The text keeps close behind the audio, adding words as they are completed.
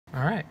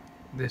Alright,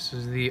 this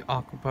is the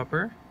Aqua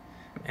Pupper,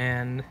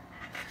 and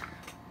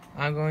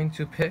I'm going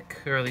to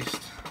pick, or at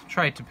least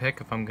try to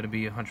pick if I'm going to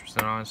be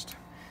 100% honest,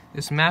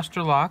 this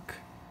Master Lock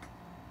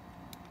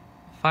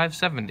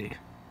 570.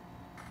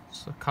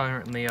 It's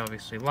currently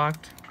obviously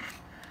locked,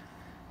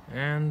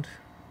 and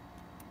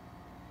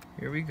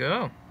here we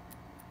go.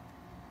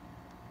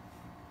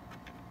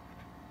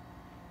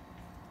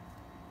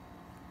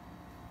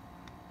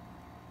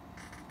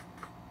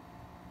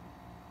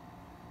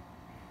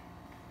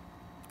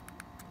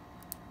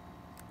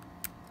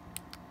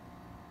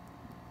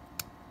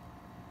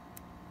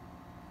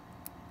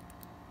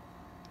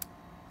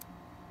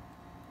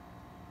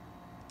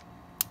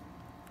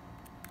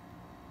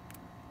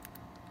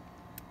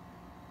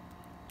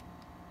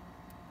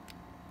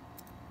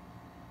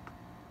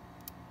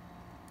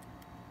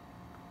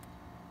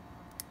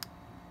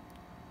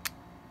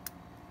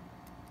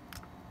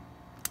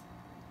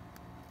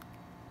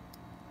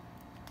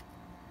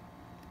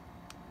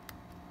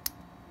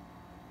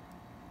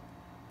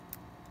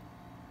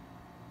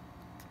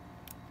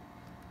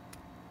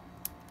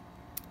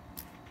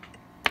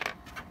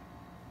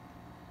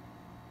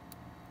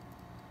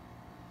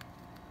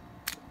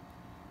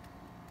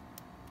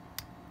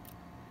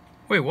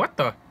 Wait, what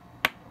the?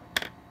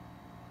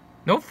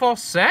 No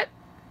false set?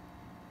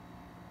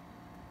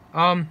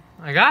 I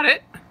got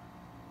it.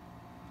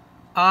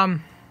 I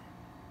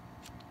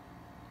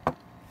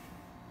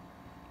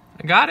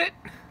got it.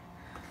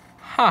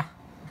 Huh.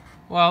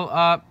 Well,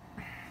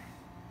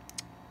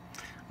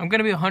 I'm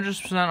gonna be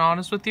 100%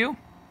 honest with you.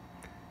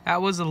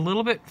 That was a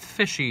little bit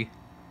fishy,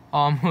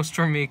 almost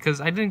for me, because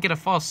I didn't get a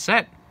false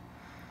set.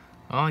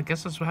 Well, I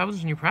guess that's what happens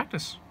when you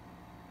practice.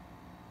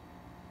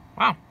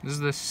 Wow, this is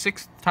the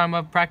 6th time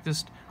I've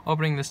practiced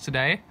opening this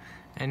today.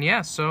 And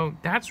yeah, so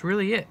that's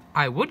really it.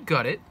 I would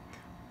gut it,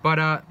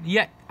 but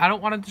yeah, I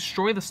don't want to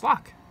destroy this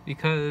lock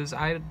because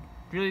I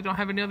really don't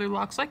have any other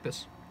locks like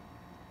this.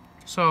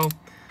 So, I'm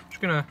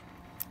just gonna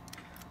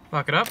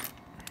lock it up.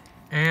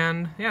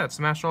 And yeah, it's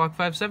the Master Lock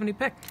 570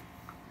 pick.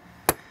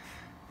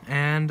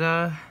 And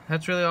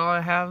that's really all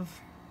I have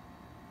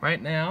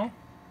right now.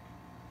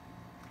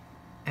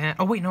 And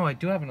oh wait, no, I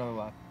do have another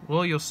lock.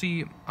 Well, you'll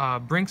see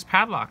Brink's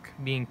padlock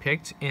being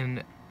picked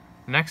in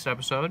the next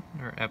episode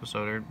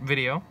or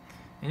video.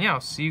 And yeah,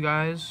 I'll see you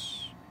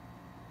guys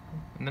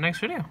in the next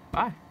video.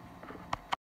 Bye.